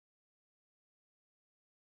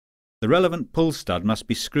The relevant pull stud must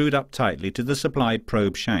be screwed up tightly to the supplied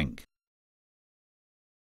probe shank.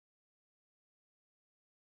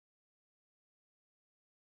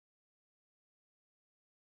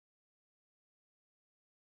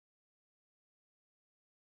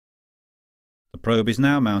 The probe is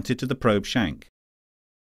now mounted to the probe shank.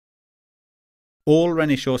 All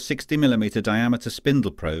Renishaw 60mm diameter spindle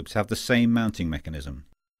probes have the same mounting mechanism.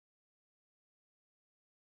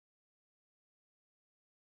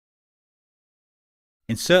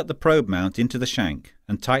 Insert the probe mount into the shank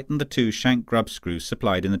and tighten the two shank grub screws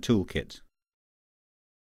supplied in the toolkit.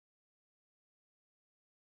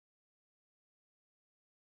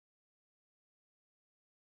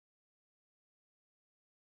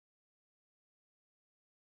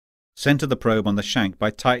 Centre the probe on the shank by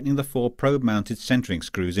tightening the 4 probe-mounted centering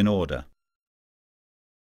screws in order.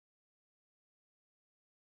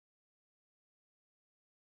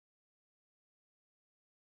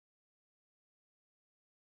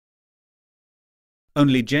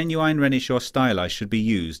 Only genuine Renishaw styli should be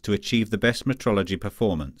used to achieve the best metrology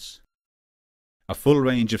performance. A full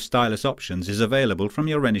range of stylus options is available from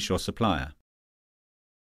your Renishaw supplier.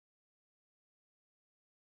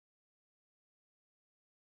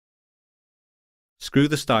 Screw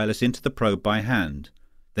the stylus into the probe by hand,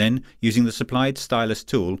 then, using the supplied stylus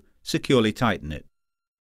tool, securely tighten it.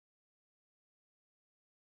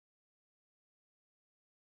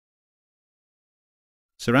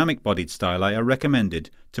 Ceramic-bodied styli are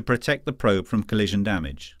recommended to protect the probe from collision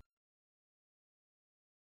damage.